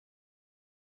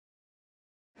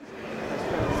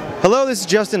Hello, this is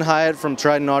Justin Hyatt from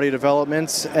Trident Audio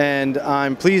Developments, and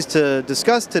I'm pleased to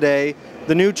discuss today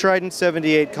the new Trident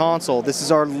 78 console. This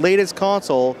is our latest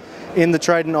console in the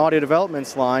Trident Audio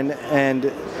Developments line, and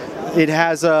it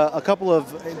has a couple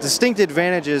of distinct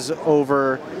advantages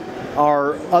over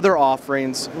our other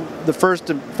offerings. The first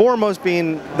and foremost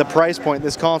being the price point.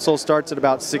 This console starts at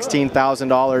about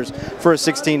 $16,000 for a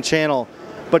 16 channel.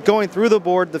 But going through the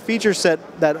board, the feature set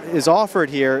that is offered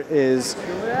here is,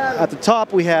 at the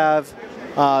top we have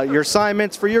your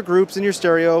assignments for your groups and your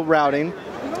stereo routing,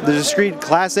 the discrete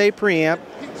Class A preamp,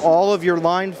 all of your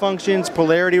line functions,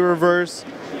 polarity reverse,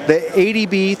 the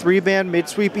 80B 3-band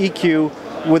mid-sweep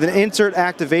EQ with an insert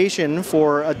activation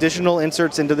for additional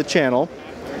inserts into the channel.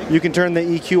 You can turn the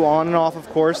EQ on and off, of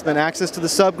course, then access to the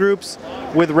subgroups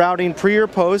with routing pre or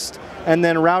post, and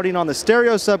then routing on the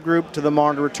stereo subgroup to the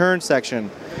monitor return section.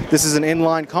 This is an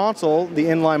inline console. The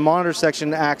inline monitor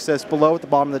section access below at the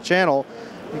bottom of the channel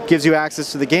gives you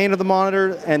access to the gain of the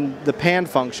monitor and the pan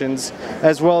functions,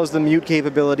 as well as the mute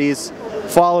capabilities,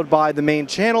 followed by the main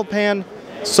channel pan,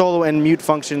 solo and mute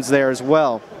functions there as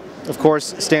well. Of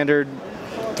course, standard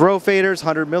throw faders,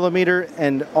 100mm,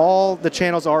 and all the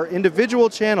channels are individual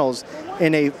channels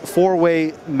in a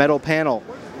 4-way metal panel.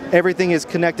 Everything is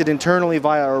connected internally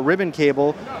via a ribbon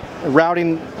cable.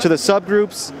 Routing to the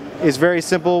subgroups is very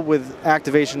simple with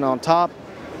activation on top.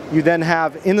 You then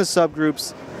have in the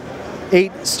subgroups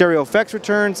 8 stereo effects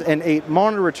returns and 8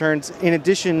 monitor returns, in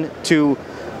addition to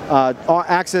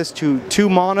access to 2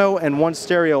 mono and 1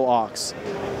 stereo aux.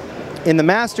 In the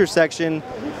master section,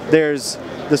 there's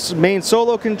the main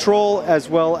solo control as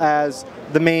well as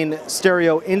the main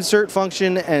stereo insert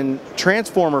function and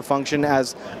transformer function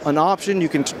as an option. You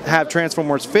can have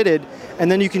transformers fitted, and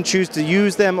then you can choose to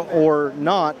use them or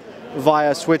not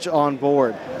via switch on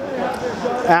board.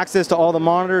 Access to all the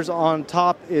monitors on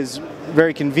top is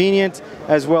very convenient,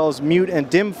 as well as mute and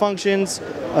dim functions,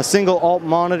 a single alt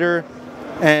monitor,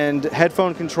 and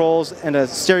headphone controls, and a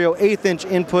stereo 1/8"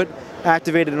 input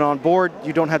activated and on board.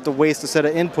 You don't have to waste a set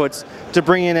of inputs to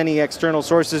bring in any external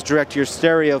sources direct to your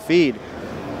stereo feed.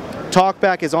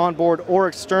 TalkBack is on board or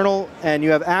external, and you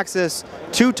have access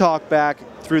to TalkBack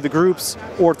through the groups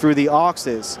or through the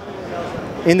auxes.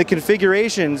 In the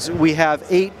configurations, we have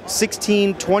 8,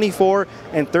 16, 24,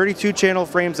 and 32 channel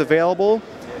frames available.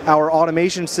 Our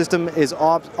automation system is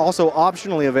also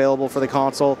optionally available for the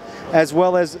console, as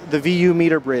well as the VU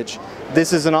meter bridge.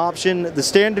 This is an option. The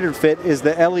standard fit is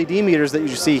the LED meters that you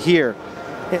see here.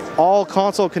 All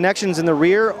console connections in the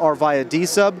rear are via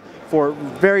D-sub for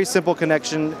very simple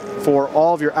connection for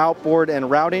all of your outboard and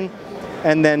routing.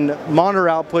 And then monitor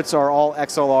outputs are all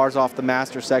XLRs off the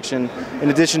master section,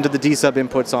 in addition to the D-sub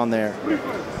inputs on there.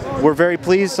 We're very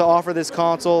pleased to offer this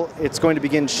console. It's going to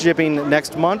begin shipping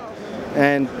next month.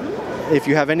 And if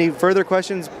you have any further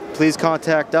questions, please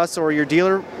contact us or your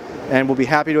dealer, and we'll be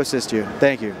happy to assist you.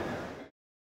 Thank you.